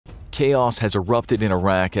Chaos has erupted in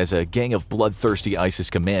Iraq as a gang of bloodthirsty ISIS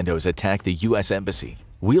commandos attack the U.S. Embassy.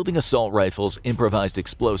 Wielding assault rifles, improvised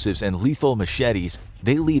explosives, and lethal machetes,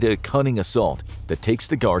 they lead a cunning assault that takes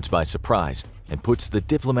the guards by surprise and puts the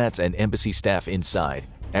diplomats and embassy staff inside,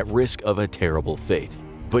 at risk of a terrible fate.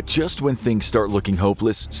 But just when things start looking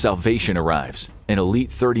hopeless, salvation arrives. An elite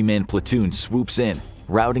 30-man platoon swoops in,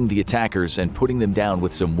 routing the attackers and putting them down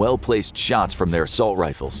with some well-placed shots from their assault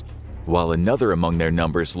rifles, while another among their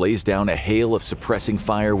numbers lays down a hail of suppressing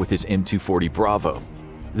fire with his M240 Bravo.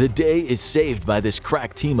 The day is saved by this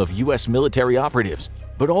crack team of U.S. military operatives.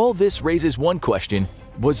 But all this raises one question: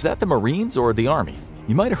 was that the Marines or the Army?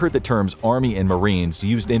 You might have heard the terms Army and Marines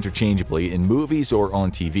used interchangeably in movies or on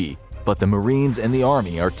TV, but the Marines and the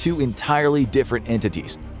Army are two entirely different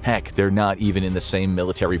entities. Heck, they're not even in the same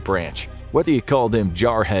military branch. Whether you call them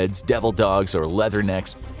jarheads, devil dogs, or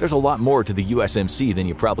leathernecks, there's a lot more to the USMC than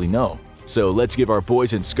you probably know. So let's give our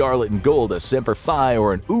boys in scarlet and gold a Semper Fi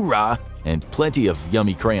or an Oorah and plenty of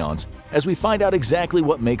yummy crayons as we find out exactly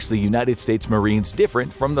what makes the United States Marines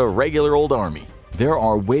different from the regular old Army. There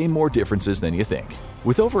are way more differences than you think.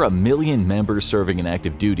 With over 1 million members serving in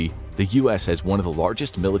active duty, the U.S. has one of the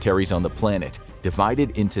largest militaries on the planet,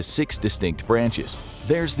 divided into 6 distinct branches.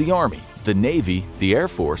 There's the Army, the Navy, the Air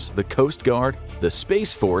Force, the Coast Guard, the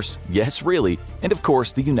Space Force, yes really, and of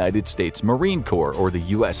course the United States Marine Corps or the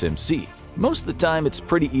USMC. Most of the time it's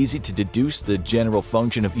pretty easy to deduce the general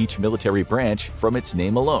function of each military branch from its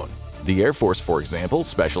name alone. The Air Force, for example,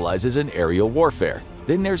 specializes in aerial warfare.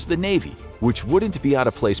 Then there's the Navy, which wouldn't be out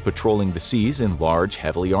of place patrolling the seas in large,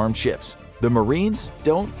 heavily armed ships. The Marines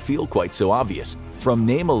don't feel quite so obvious. From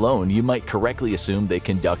name alone, you might correctly assume they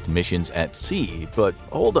conduct missions at sea, but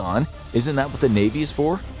hold on, isn't that what the Navy is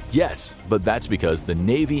for? Yes, but that's because the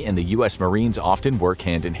Navy and the U.S. Marines often work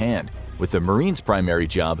hand in hand, with the Marines' primary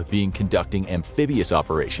job being conducting amphibious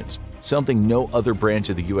operations, something no other branch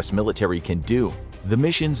of the U.S. military can do. The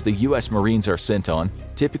missions the U.S. Marines are sent on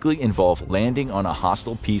typically involve landing on a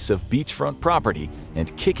hostile piece of beachfront property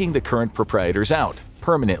and kicking the current proprietors out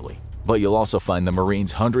permanently. But you'll also find the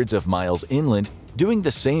Marines hundreds of miles inland doing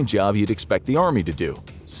the same job you'd expect the Army to do.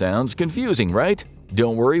 Sounds confusing, right?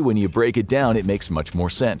 Don't worry, when you break it down, it makes much more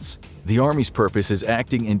sense. The Army's purpose is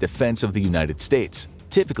acting in defense of the United States,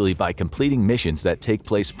 typically by completing missions that take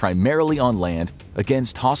place primarily on land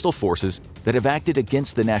against hostile forces that have acted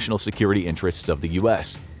against the national security interests of the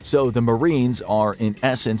U.S. So the Marines are, in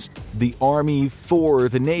essence, the Army for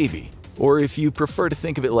the Navy. Or if you prefer to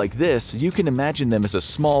think of it like this, you can imagine them as a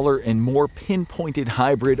smaller and more pinpointed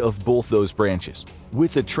hybrid of both those branches,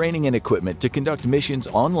 with the training and equipment to conduct missions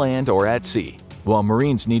on land or at sea. While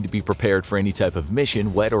Marines need to be prepared for any type of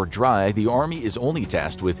mission, wet or dry, the Army is only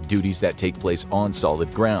tasked with duties that take place on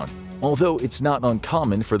solid ground. Although it's not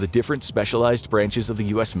uncommon for the different specialized branches of the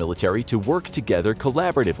U.S. military to work together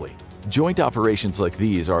collaboratively. Joint operations like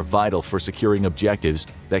these are vital for securing objectives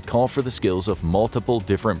that call for the skills of multiple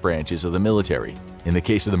different branches of the military. In the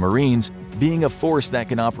case of the Marines, being a force that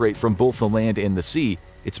can operate from both the land and the sea,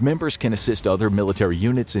 its members can assist other military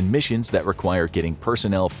units in missions that require getting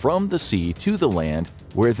personnel from the sea to the land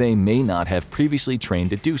where they may not have previously trained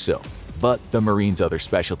to do so. But the Marines' other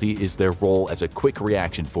specialty is their role as a quick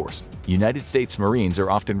reaction force. United States Marines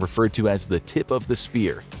are often referred to as the tip of the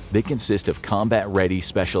spear. They consist of combat-ready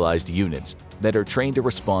specialized units that are trained to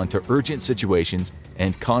respond to urgent situations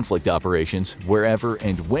and conflict operations wherever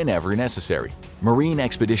and whenever necessary. Marine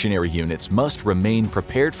expeditionary units must remain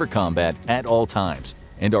prepared for combat at all times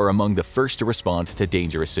and are among the first to respond to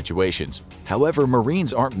dangerous situations. However,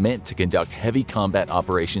 Marines aren't meant to conduct heavy combat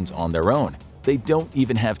operations on their own. They don't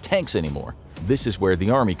even have tanks anymore. This is where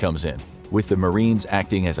the Army comes in, with the Marines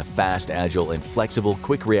acting as a fast, agile, and flexible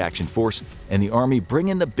quick reaction force, and the Army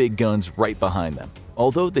bringing the big guns right behind them.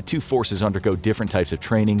 Although the two forces undergo different types of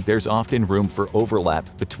training, there's often room for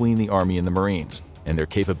overlap between the Army and the Marines, and their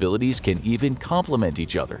capabilities can even complement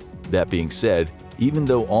each other. That being said, even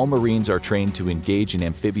though all Marines are trained to engage in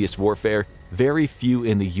amphibious warfare, very few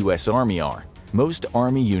in the U.S. Army are. Most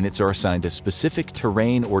Army units are assigned a specific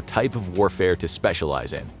terrain or type of warfare to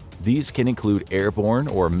specialize in. These can include airborne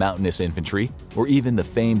or mountainous infantry, or even the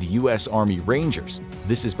famed U.S. Army Rangers.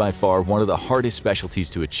 This is by far one of the hardest specialties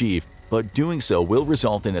to achieve, but doing so will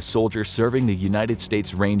result in a soldier serving the United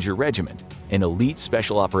States Ranger Regiment, an elite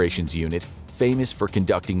special operations unit famous for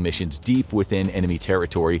conducting missions deep within enemy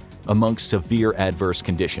territory amongst severe adverse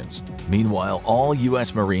conditions. Meanwhile, all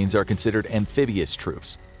U.S. Marines are considered amphibious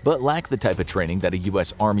troops, but lack the type of training that a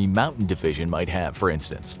U.S. Army Mountain Division might have, for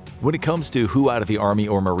instance. When it comes to who out of the Army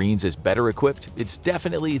or Marines is better equipped, it's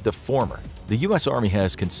definitely the former. The U.S. Army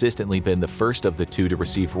has consistently been the first of the two to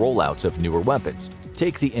receive rollouts of newer weapons.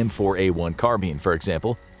 Take the M4A1 carbine, for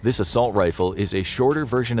example. This assault rifle is a shorter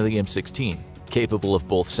version of the M16, capable of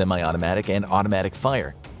both semi-automatic and automatic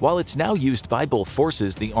fire. While it's now used by both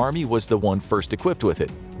forces, the Army was the one first equipped with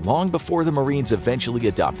it, long before the Marines eventually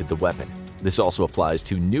adopted the weapon. This also applies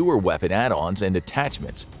to newer weapon add-ons and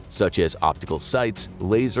attachments, such as optical sights,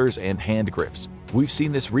 lasers, and hand grips. We've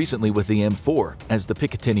seen this recently with the M4, as the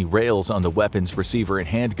Picatinny rails on the weapon's receiver and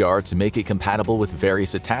handguards make it compatible with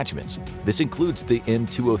various attachments. This includes the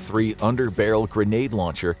M203 under-barrel grenade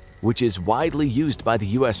launcher, which is widely used by the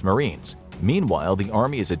U.S. Marines. Meanwhile, the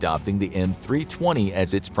Army is adopting the M320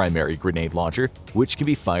 as its primary grenade launcher, which can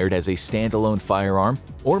be fired as a standalone firearm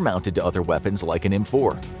or mounted to other weapons like an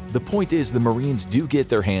M4. The point is, the Marines do get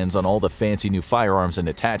their hands on all the fancy new firearms and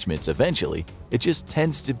attachments eventually, it just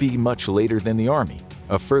tends to be much later than the Army.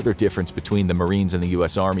 A further difference between the Marines and the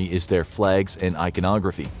U.S. Army is their flags and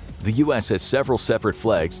iconography. The U.S. has several separate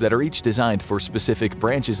flags that are each designed for specific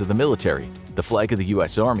branches of the military. The flag of the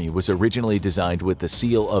U.S. Army was originally designed with the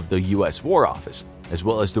seal of the U.S. War Office, as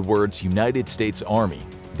well as the words United States Army,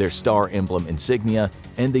 their star emblem insignia,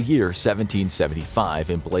 and the year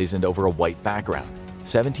 1775 emblazoned over a white background.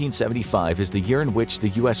 1775 is the year in which the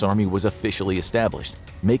U.S. Army was officially established,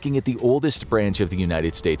 making it the oldest branch of the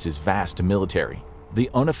United States' vast military. The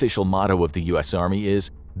unofficial motto of the U.S. Army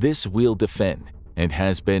is, "This we'll defend," and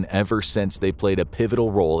has been ever since they played a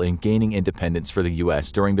pivotal role in gaining independence for the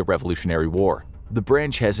U.S. during the Revolutionary War. The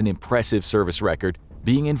branch has an impressive service record,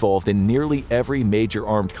 being involved in nearly every major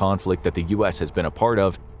armed conflict that the U.S. has been a part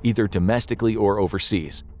of, either domestically or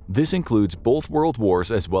overseas. This includes both world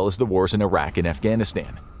wars as well as the wars in Iraq and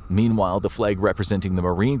Afghanistan. Meanwhile, the flag representing the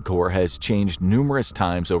Marine Corps has changed numerous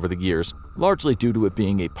times over the years, largely due to it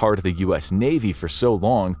being a part of the U.S. Navy for so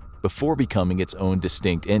long before becoming its own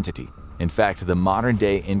distinct entity. In fact, the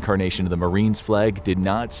modern-day incarnation of the Marines flag did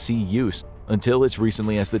not see use until as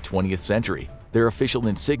recently as the 20th century. Their official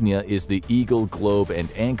insignia is the eagle, globe, and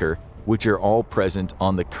anchor, which are all present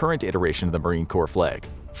on the current iteration of the Marine Corps flag.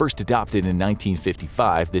 First adopted in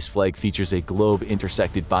 1955, this flag features a globe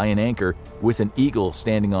intersected by an anchor with an eagle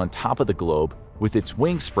standing on top of the globe with its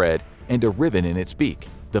wings spread and a ribbon in its beak.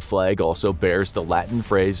 The flag also bears the Latin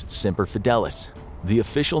phrase Semper Fidelis, the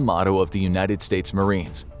official motto of the United States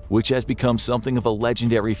Marines, which has become something of a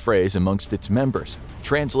legendary phrase amongst its members.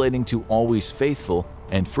 Translating to always faithful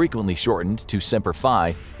and frequently shortened to Semper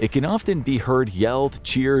Fi, it can often be heard yelled,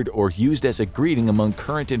 cheered, or used as a greeting among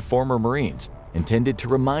current and former Marines, intended to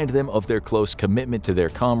remind them of their close commitment to their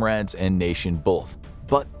comrades and nation both.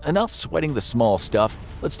 But enough sweating the small stuff,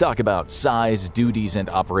 let's talk about size, duties, and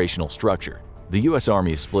operational structure. The U.S.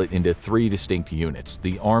 Army is split into three distinct units: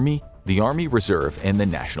 the Army Reserve, and the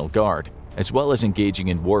National Guard. As well as engaging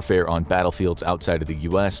in warfare on battlefields outside of the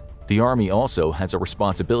U.S., the Army also has a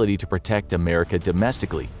responsibility to protect America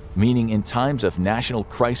domestically, meaning in times of national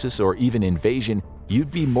crisis or even invasion,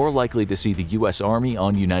 you'd be more likely to see the U.S. Army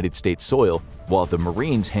on United States soil, while the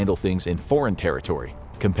Marines handle things in foreign territory.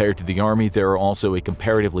 Compared to the Army, there are also a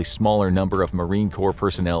comparatively smaller number of Marine Corps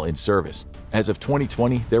personnel in service. As of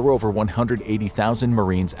 2020, there were over 180,000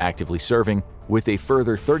 Marines actively serving, with a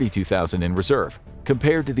further 32,000 in reserve,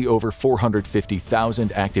 compared to the over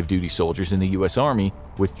 450,000 active duty soldiers in the U.S. Army,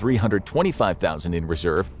 with 325,000 in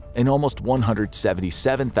reserve and almost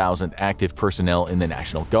 177,000 active personnel in the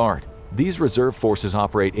National Guard. These reserve forces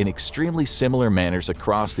operate in extremely similar manners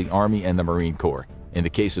across the Army and the Marine Corps. In the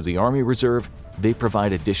case of the Army Reserve, they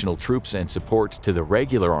provide additional troops and support to the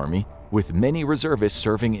regular Army, with many reservists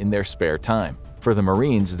serving in their spare time. For the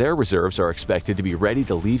Marines, their reserves are expected to be ready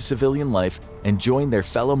to leave civilian life and join their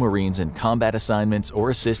fellow Marines in combat assignments or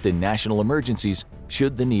assist in national emergencies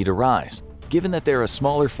should the need arise. Given that they're a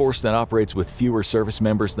smaller force that operates with fewer service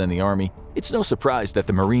members than the Army, it's no surprise that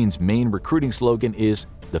the Marines' main recruiting slogan is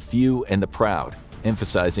 "the few and the proud,"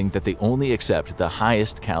 emphasizing that they only accept the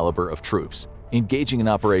highest caliber of troops. Engaging in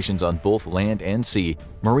operations on both land and sea,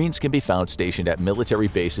 Marines can be found stationed at military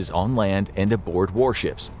bases on land and aboard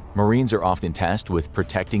warships. Marines are often tasked with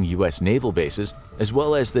protecting U.S. naval bases, as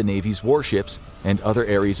well as the Navy's warships and other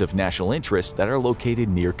areas of national interest that are located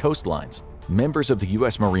near coastlines. Members of the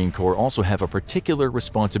U.S. Marine Corps also have a particular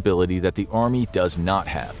responsibility that the Army does not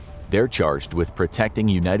have. They're charged with protecting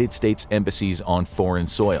United States embassies on foreign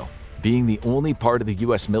soil. Being the only part of the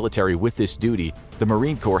U.S. military with this duty, the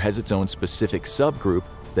Marine Corps has its own specific subgroup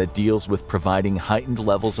that deals with providing heightened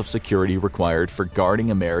levels of security required for guarding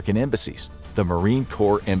American embassies, the Marine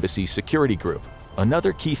Corps Embassy Security Group.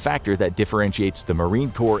 Another key factor that differentiates the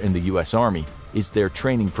Marine Corps and the U.S. Army is their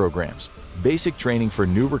training programs. Basic training for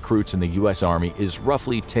new recruits in the U.S. Army is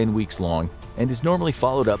roughly 10 weeks long and is normally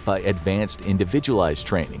followed up by advanced individualized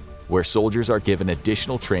training, where soldiers are given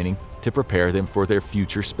additional training to prepare them for their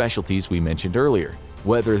future specialties we mentioned earlier,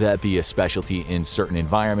 whether that be a specialty in certain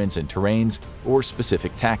environments and terrains or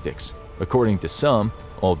specific tactics. According to some,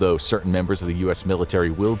 although certain members of the U.S. military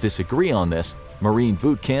will disagree on this, Marine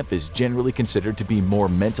boot camp is generally considered to be more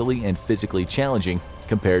mentally and physically challenging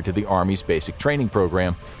compared to the Army's basic training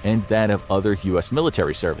program and that of other U.S.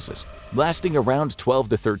 military services. Lasting around 12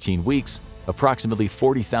 to 13 weeks, approximately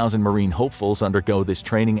 40,000 Marine hopefuls undergo this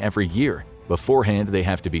training every year. Beforehand, they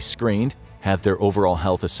have to be screened, have their overall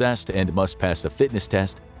health assessed, and must pass a fitness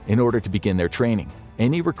test in order to begin their training.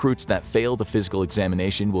 Any recruits that fail the physical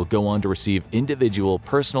examination will go on to receive individual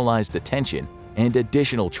personalized attention and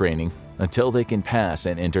additional training until they can pass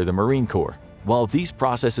and enter the Marine Corps. While these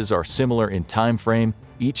processes are similar in time frame,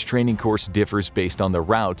 each training course differs based on the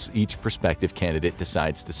routes each prospective candidate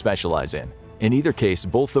decides to specialize in. In either case,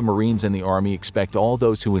 both the Marines and the Army expect all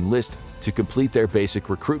those who enlist to complete their basic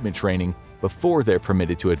recruitment training before they're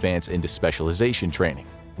permitted to advance into specialization training.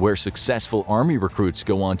 Where successful Army recruits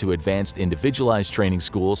go on to advanced individualized training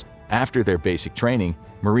schools after their basic training,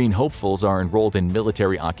 Marine hopefuls are enrolled in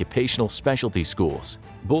military occupational specialty schools.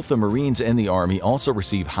 Both the Marines and the Army also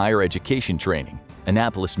receive higher education training.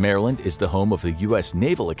 Annapolis, Maryland is the home of the U.S.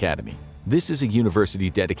 Naval Academy. This is a university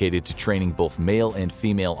dedicated to training both male and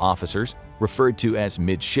female officers, referred to as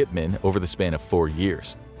midshipmen, over the span of 4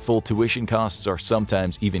 years. Full tuition costs are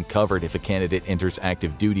sometimes even covered if a candidate enters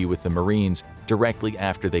active duty with the Marines directly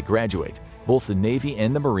after they graduate. Both the Navy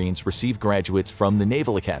and the Marines receive graduates from the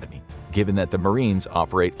Naval Academy, given that the Marines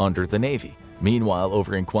operate under the Navy. Meanwhile,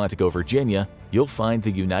 over in Quantico, Virginia, you'll find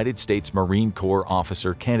the United States Marine Corps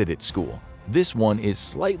Officer Candidate School. This one is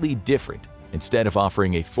slightly different. Instead of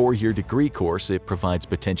offering a 4-year degree course, it provides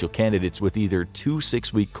potential candidates with either 2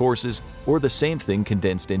 6-week courses or the same thing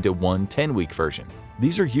condensed into one 10-week version.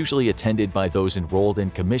 These are usually attended by those enrolled in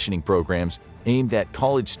commissioning programs aimed at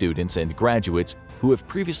college students and graduates who have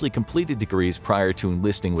previously completed degrees prior to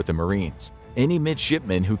enlisting with the Marines. Any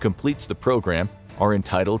midshipmen who completes the program are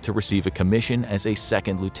entitled to receive a commission as a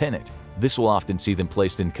second lieutenant. This will often see them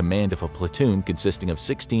placed in command of a platoon consisting of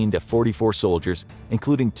 16 to 44 soldiers,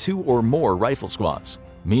 including 2 or more rifle squads.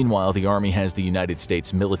 Meanwhile, the Army has the United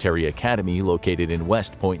States Military Academy located in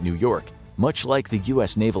West Point, New York. Much like the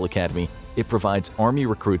U.S. Naval Academy, it provides Army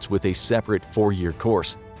recruits with a separate 4-year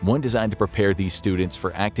course, one designed to prepare these students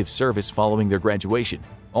for active service following their graduation.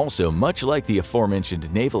 Also, much like the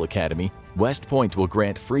aforementioned Naval Academy, West Point will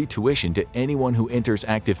grant free tuition to anyone who enters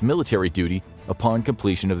active military duty upon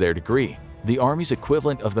completion of their degree. The Army's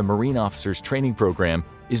equivalent of the Marine Officers Training Program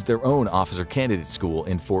is their own Officer Candidate School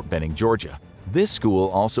in Fort Benning, Georgia. This school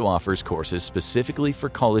also offers courses specifically for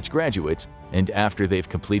college graduates, and after they've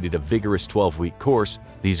completed a vigorous 12-week course,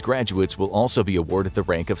 these graduates will also be awarded the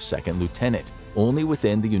rank of second lieutenant, only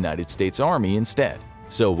within the United States Army instead.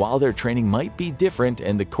 So while their training might be different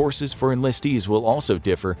and the courses for enlistees will also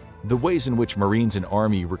differ, the ways in which Marines and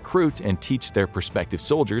Army recruit and teach their prospective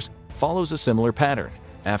soldiers follows a similar pattern.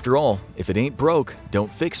 After all, if it ain't broke,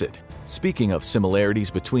 don't fix it. Speaking of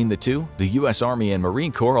similarities between the two, the U.S. Army and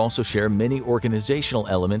Marine Corps also share many organizational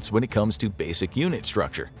elements when it comes to basic unit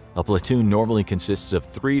structure. A platoon normally consists of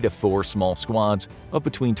 3 to 4 small squads of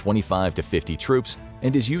between 25 to 50 troops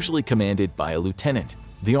and is usually commanded by a lieutenant.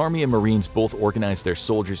 The Army and Marines both organize their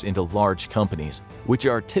soldiers into large companies, which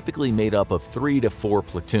are typically made up of 3 to 4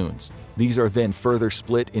 platoons. These are then further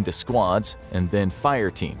split into squads and then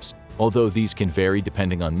fire teams. Although these can vary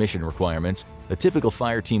depending on mission requirements, a typical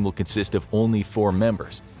fire team will consist of only 4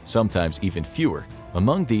 members, sometimes even fewer.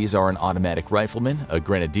 Among these are an automatic rifleman, a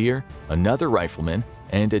grenadier, another rifleman,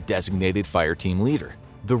 and a designated fire team leader.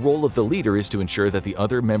 The role of the leader is to ensure that the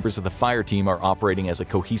other members of the fire team are operating as a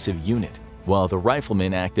cohesive unit, while the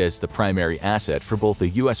riflemen act as the primary asset for both the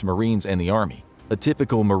U.S. Marines and the Army. A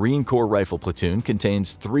typical Marine Corps rifle platoon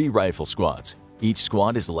contains 3 rifle squads. Each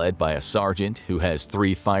squad is led by a sergeant who has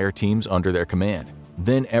 3 fire teams under their command.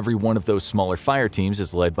 Then every one of those smaller fire teams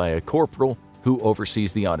is led by a corporal who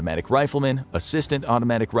oversees the automatic rifleman, assistant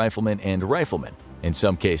automatic rifleman, and rifleman. In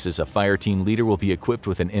some cases, a fire team leader will be equipped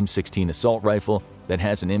with an M16 assault rifle that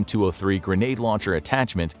has an M203 grenade launcher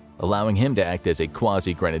attachment, allowing him to act as a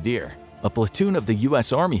quasi-grenadier. A platoon of the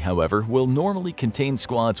U.S. Army, however, will normally contain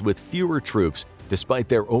squads with fewer troops despite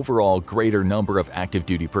their overall greater number of active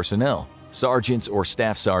duty personnel. Sergeants or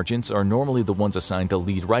staff sergeants are normally the ones assigned to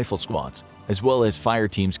lead rifle squads, as well as fire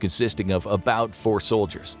teams consisting of about 4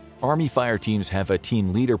 soldiers. Army fire teams have a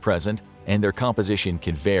team leader present, and their composition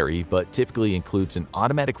can vary but typically includes an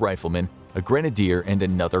automatic rifleman, a grenadier, and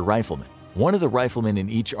another rifleman. One of the riflemen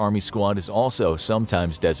in each Army squad is also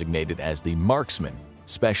sometimes designated as the marksman,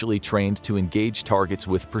 specially trained to engage targets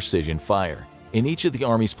with precision fire. In each of the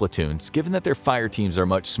Army's platoons, given that their fire teams are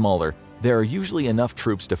much smaller, there are usually enough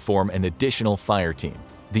troops to form an additional fire team,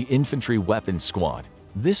 the Infantry Weapons Squad.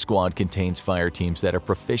 This squad contains fire teams that are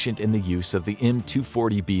proficient in the use of the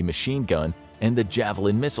M240B machine gun and the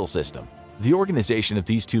Javelin missile system. The organization of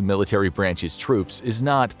these two military branches' troops is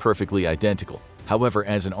not perfectly identical. However,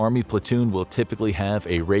 as an Army platoon will typically have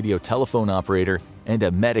a radio telephone operator and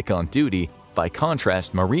a medic on duty, by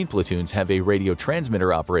contrast, Marine platoons have a radio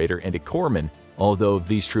transmitter operator and a corpsman, although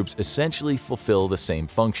these troops essentially fulfill the same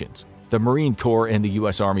functions. The Marine Corps and the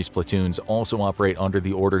U.S. Army's platoons also operate under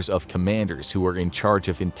the orders of commanders who are in charge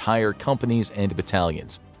of entire companies and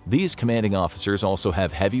battalions. These commanding officers also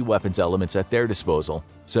have heavy weapons elements at their disposal,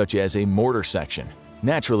 such as a mortar section.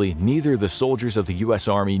 Naturally, neither the soldiers of the U.S.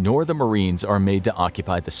 Army nor the Marines are made to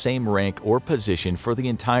occupy the same rank or position for the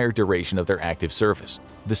entire duration of their active service.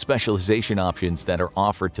 The specialization options that are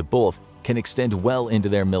offered to both can extend well into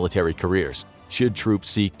their military careers, should troops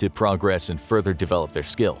seek to progress and further develop their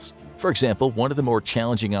skills. For example, one of the more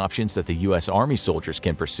challenging options that the U.S. Army soldiers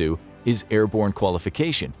can pursue is airborne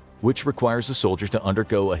qualification, which requires the soldiers to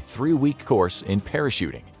undergo a 3-week course in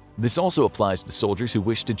parachuting. This also applies to soldiers who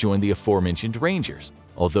wish to join the aforementioned Rangers.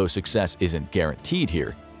 Although success isn't guaranteed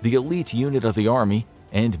here, the elite unit of the Army,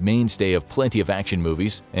 and mainstay of plenty of action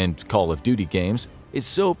movies and Call of Duty games, is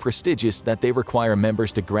so prestigious that they require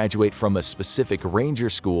members to graduate from a specific Ranger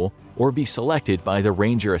school or be selected by the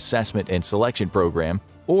Ranger Assessment and Selection Program,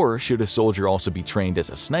 or should a soldier also be trained as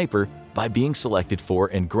a sniper by being selected for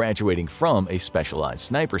and graduating from a specialized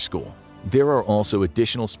sniper school. There are also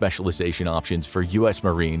additional specialization options for U.S.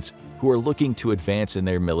 Marines who are looking to advance in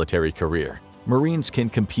their military career. Marines can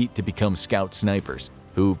compete to become scout snipers,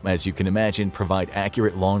 who, as you can imagine, provide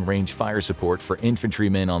accurate long-range fire support for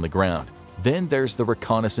infantrymen on the ground. Then there's the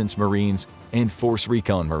Reconnaissance Marines and Force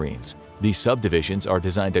Recon Marines. These subdivisions are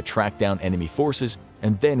designed to track down enemy forces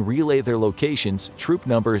and then relay their locations, troop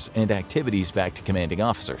numbers, and activities back to commanding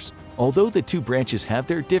officers. Although the two branches have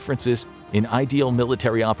their differences, in ideal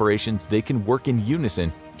military operations they can work in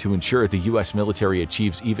unison to ensure the U.S. military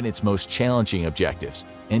achieves even its most challenging objectives.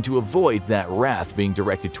 And to avoid that wrath being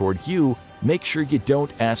directed toward you, make sure you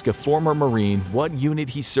don't ask a former Marine what unit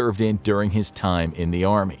he served in during his time in the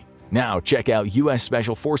Army. Now check out U.S.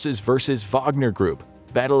 Special Forces vs. Wagner Group,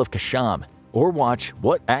 Battle of Kasham, or watch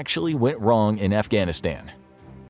What Actually Went Wrong in Afghanistan.